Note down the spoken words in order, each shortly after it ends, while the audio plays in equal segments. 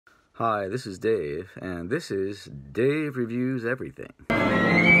Hi, this is Dave, and this is Dave Reviews Everything,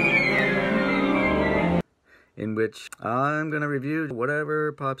 in which I'm going to review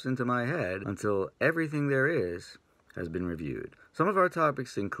whatever pops into my head until everything there is has been reviewed. Some of our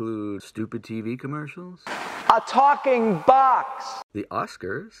topics include stupid TV commercials, a talking box, the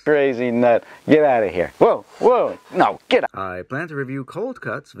Oscars, crazy nut, get out of here, whoa, no, get out. I plan to review Cold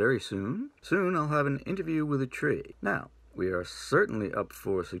Cuts very soon. Soon I'll have an interview with a tree. Now, we are certainly up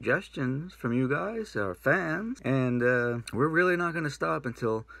for suggestions from you guys, our fans, and we're really not going to stop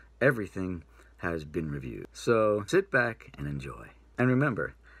until everything has been reviewed. So sit back and enjoy. And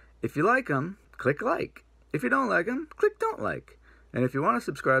remember, if you like them, click like. If you don't like them, click don't like. And if you want to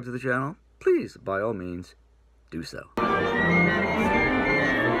subscribe to the channel, please, by all means, do so.